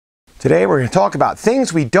Today we're going to talk about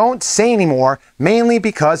things we don't say anymore, mainly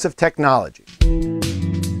because of technology.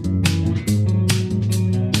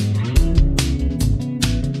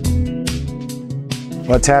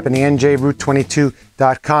 What's happening?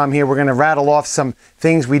 NJRoute22.com here. We're going to rattle off some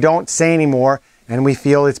things we don't say anymore, and we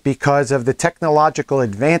feel it's because of the technological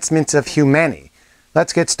advancements of humanity.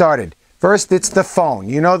 Let's get started. First, it's the phone.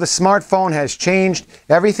 You know, the smartphone has changed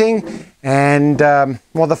everything, and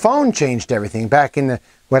well, the phone changed everything back in the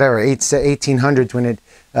 1800s when it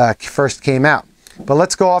first came out. But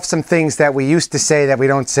let's go off some things that we used to say that we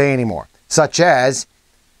don't say anymore, such as,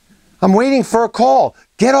 I'm waiting for a call.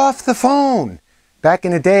 Get off the phone. Back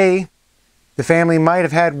in the day, the family might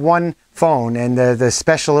have had one phone, and the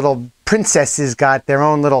special little princesses got their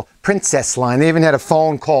own little princess line. They even had a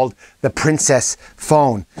phone called the Princess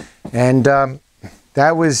Phone, and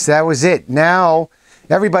that was it. Now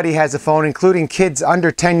everybody has a phone, including kids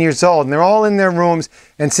under 10 years old, and they're all in their rooms.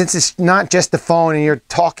 And since it's not just the phone and you're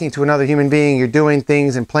talking to another human being, you're doing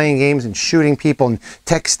things and playing games and shooting people and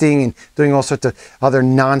texting and doing all sorts of other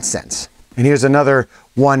nonsense. And here's another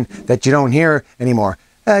one that you don't hear anymore.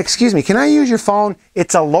 Excuse me, can I use your phone?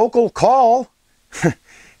 It's a local call.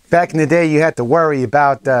 Back in the day, you had to worry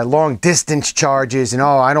about long distance charges and,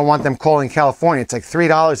 oh, I don't want them calling California. It's like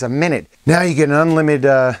 $3 a minute. Now you get an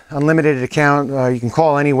unlimited account. You can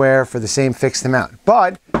call anywhere for the same fixed amount.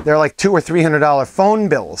 But they're like $200 or $300 phone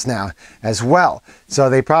bills now as well. So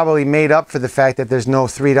they probably made up for the fact that there's no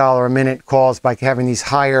 $3 a minute calls by having these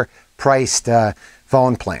higher priced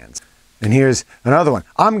phone plans. And here's another one.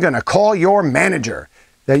 I'm going to call your manager.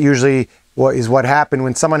 That usually is what happened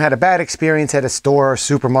when someone had a bad experience at a store or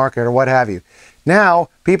supermarket or what have you. Now,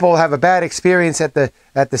 people have a bad experience at the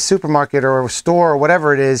supermarket or a store or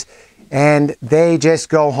whatever it is, and they just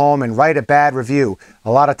go home and write a bad review.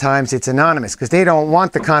 A lot of times it's anonymous because they don't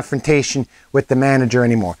want the confrontation with the manager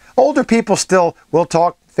anymore. Older people still will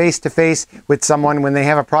talk face-to-face with someone when they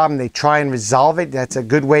have a problem. They try and resolve it. That's a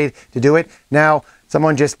good way to do it. Now,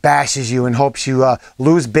 someone just bashes you and hopes you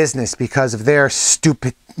lose business because of their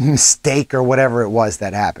stupid mistake or whatever it was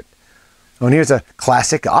that happened. Oh, and here's a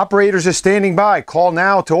classic. Operators are standing by. Call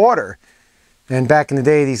now to order. And back in the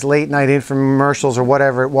day, these late night infomercials or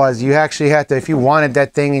whatever it was, you actually had to, if you wanted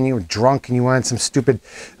that thing and you were drunk and you wanted some stupid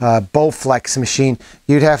Bowflex machine,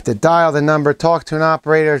 you'd have to dial the number, talk to an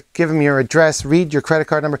operator, give them your address, read your credit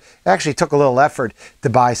card number. It actually took a little effort to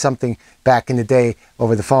buy something back in the day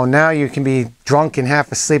over the phone. Now you can be drunk and half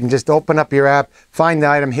asleep and just open up your app, find the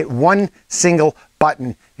item, hit one single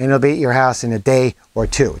button, and it'll be at your house in a day or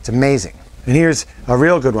two. It's amazing. And here's a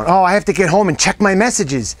real good one. Oh, I have to get home and check my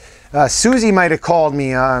messages. Susie might have called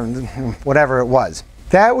me, whatever it was.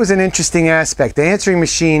 That was an interesting aspect. The answering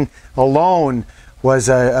machine alone was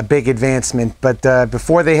a big advancement, but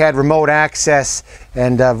before they had remote access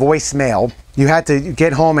and voicemail, you had to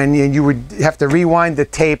get home and you would have to rewind the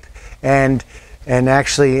tape and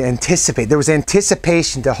actually anticipate. There was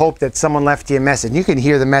anticipation to hope that someone left you a message. You can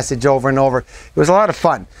hear the message over and over. It was a lot of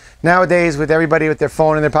fun. Nowadays, with everybody with their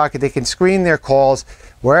phone in their pocket, they can screen their calls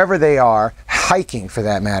wherever they are, hiking for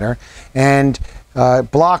that matter, and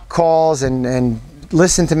block calls and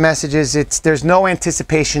listen to messages. There's no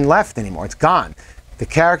anticipation left anymore. It's gone. The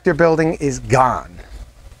character building is gone.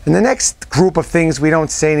 And the next group of things we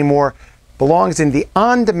don't say anymore belongs in the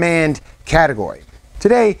on-demand category.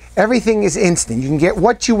 Today, everything is instant. You can get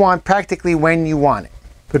what you want practically when you want it.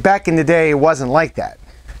 But back in the day, it wasn't like that.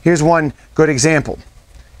 Here's one good example.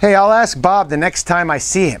 Hey, I'll ask Bob the next time I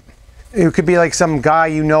see him. It could be like some guy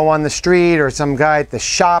you know on the street or some guy at the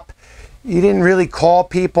shop. You didn't really call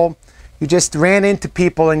people. You just ran into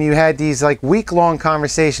people and you had these like week-long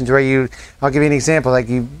conversations where I'll give you an example, like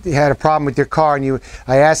you had a problem with your car and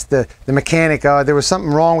I asked the mechanic, there was something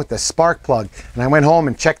wrong with the spark plug. And I went home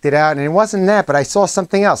and checked it out and it wasn't that, but I saw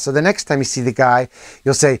something else. So the next time you see the guy,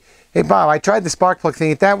 you'll say, hey Bob, I tried the spark plug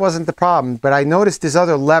thing, that wasn't the problem, but I noticed this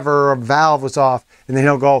other lever or valve was off. And then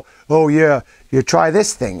he'll go, oh yeah, you try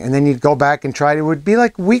this thing. And then you'd go back and try it. It would be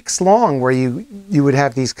like weeks long where you would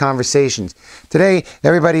have these conversations. Today,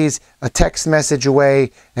 everybody's a text message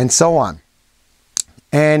away and so on.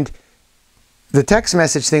 And the text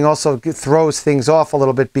message thing also throws things off a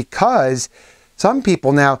little bit because some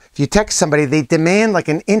people now, if you text somebody, they demand like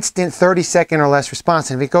an instant 30-second or less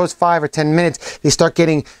response. And if it goes 5 or 10 minutes, they start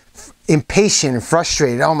getting impatient and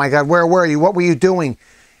frustrated. Oh my God, where were you? What were you doing?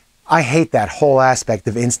 I hate that whole aspect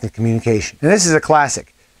of instant communication. And this is a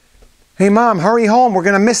classic. Hey Mom, hurry home. We're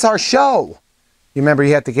going to miss our show. You remember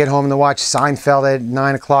you had to get home to watch Seinfeld at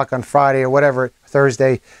 9 o'clock on Friday or whatever,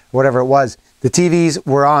 Thursday, whatever it was. the TVs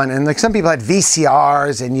were on, and like some people had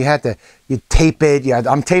VCRs, and you tape it.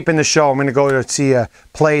 I'm taping the show. I'm going to go to see a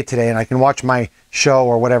play today, and I can watch my show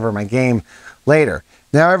or whatever, my game, later.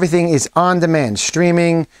 Now everything is on demand,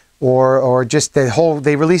 streaming, or just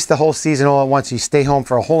they release the whole season all at once. You stay home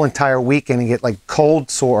for a whole entire weekend and get like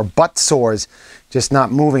cold sore or butt sores, just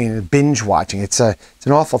not moving and binge watching. It's an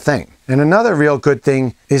awful thing. And another real good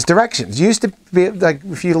thing is directions. You used to be like,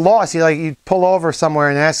 if you lost, you'd pull over somewhere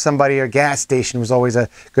and ask somebody. A gas station was always a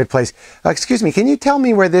good place. Excuse me, can you tell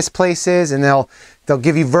me where this place is? And they'll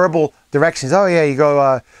give you verbal directions. Oh yeah, you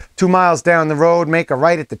go 2 miles down the road, make a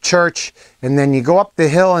right at the church, and then you go up the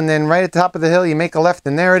hill, and then right at the top of the hill you make a left,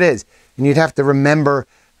 and there it is. And you'd have to remember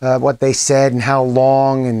what they said and how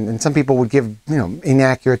long. And some people would give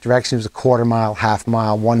inaccurate directions: a quarter mile, half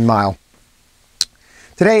mile, 1 mile.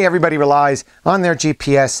 Today, everybody relies on their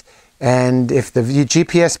GPS, and if the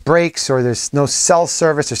GPS breaks or there's no cell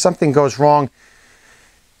service or something goes wrong,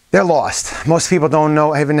 they're lost. Most people don't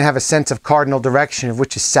even have a sense of cardinal direction, of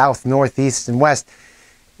which is south, north, east, and west.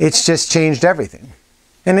 It's just changed everything.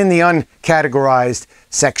 And in the uncategorized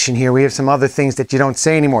section here, we have some other things that you don't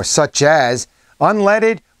say anymore, such as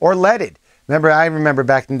unleaded or leaded. I remember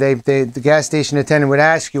back in the day, the gas station attendant would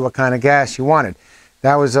ask you what kind of gas you wanted.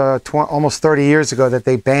 That was almost 30 years ago that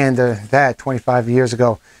they banned that, 25 years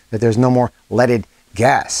ago, that there's no more leaded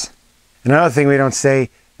gas. Another thing we don't say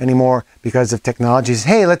anymore because of technology is,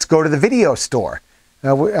 hey, let's go to the video store.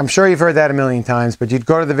 I'm sure you've heard that a million times, but you'd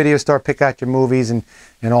go to the video store, pick out your movies and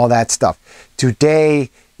all that stuff. Today,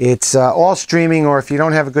 it's all streaming, or if you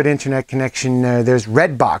don't have a good internet connection, there's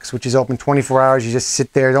Redbox, which is open 24 hours. You just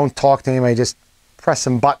sit there, don't talk to anybody, just press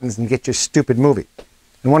some buttons and get your stupid movie.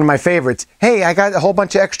 And one of my favorites, hey, I got a whole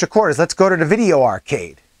bunch of extra quarters. Let's go to the video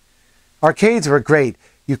arcade. Arcades were great.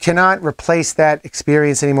 You cannot replace that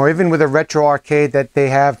experience anymore, even with a retro arcade that they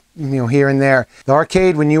have, here and there. The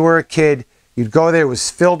arcade, when you were a kid, you'd go there, it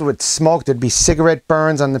was filled with smoke. There'd be cigarette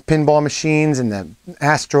burns on the pinball machines and the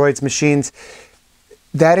asteroids machines.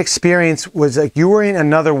 That experience was like you were in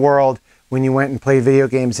another world when you went and played video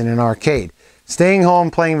games in an arcade. Staying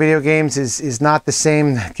home playing video games is not the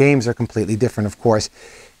same. Games are completely different, of course.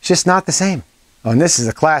 It's just not the same. Oh, and this is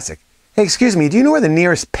a classic. Hey, excuse me, do you know where the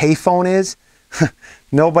nearest payphone is?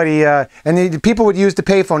 Nobody, and the people would use the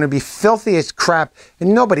payphone. It'd be filthy as crap,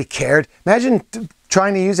 and nobody cared. Imagine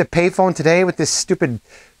trying to use a payphone today with this stupid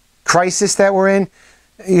crisis that we're in.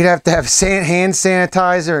 You'd have to have hand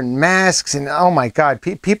sanitizer and masks, and oh my God,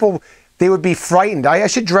 people... They would be frightened. I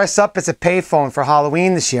should dress up as a payphone for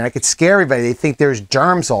Halloween this year. I could scare everybody. They think there's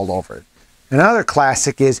germs all over it. Another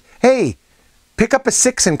classic is, hey, pick up a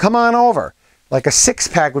six and come on over. Like a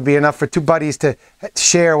six-pack would be enough for two buddies to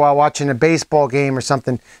share while watching a baseball game or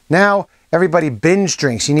something. Now, everybody binge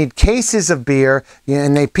drinks. You need cases of beer,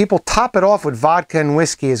 and people top it off with vodka and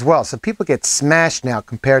whiskey as well. So people get smashed now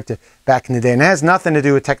compared to back in the day. And it has nothing to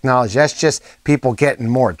do with technology. That's just people getting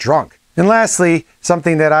more drunk. And lastly,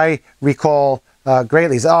 something that I recall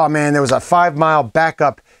greatly is, oh man, there was a 5-mile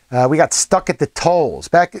backup. We got stuck at the tolls.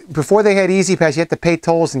 Back before they had E-ZPass, you had to pay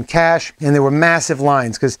tolls in cash, and there were massive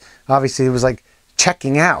lines because obviously it was like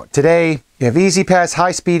checking out. Today, you have E-ZPass,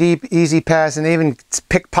 high-speed E-ZPass, and they even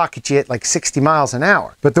pickpocket you at like 60 miles an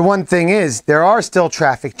hour. But the one thing is, there are still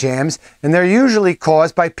traffic jams, and they're usually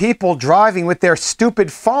caused by people driving with their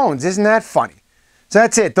stupid phones. Isn't that funny? So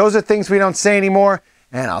that's it. Those are things we don't say anymore.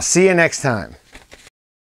 And I'll see you next time.